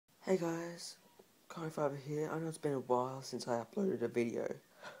Hey guys, MineKynoMine here. I know it's been a while since I uploaded a video.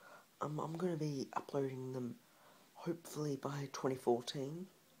 I'm going to be uploading them hopefully by 2014.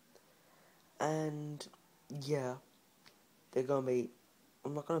 And yeah, they're going to be,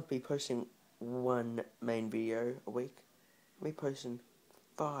 I'm not going to be posting one main video a week. I'll be posting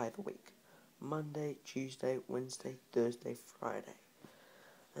 5 a week. Monday, Tuesday, Wednesday, Thursday, Friday.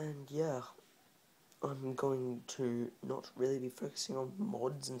 And yeah, I'm going to not really be focusing on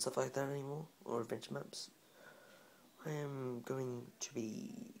mods and stuff like that anymore, or adventure maps. I am going to be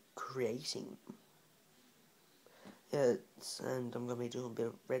creating. Yeah, and I'm going to be doing a bit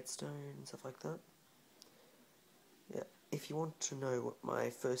of redstone and stuff like that. Yeah, if you want to know what my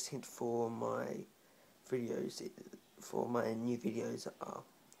first hint for my videos, for my new videos are,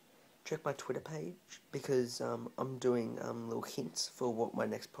 check my Twitter page, because I'm doing little hints for what my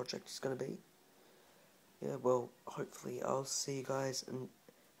next project is going to be. Yeah, well, hopefully I'll see you guys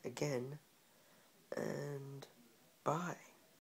again, and bye.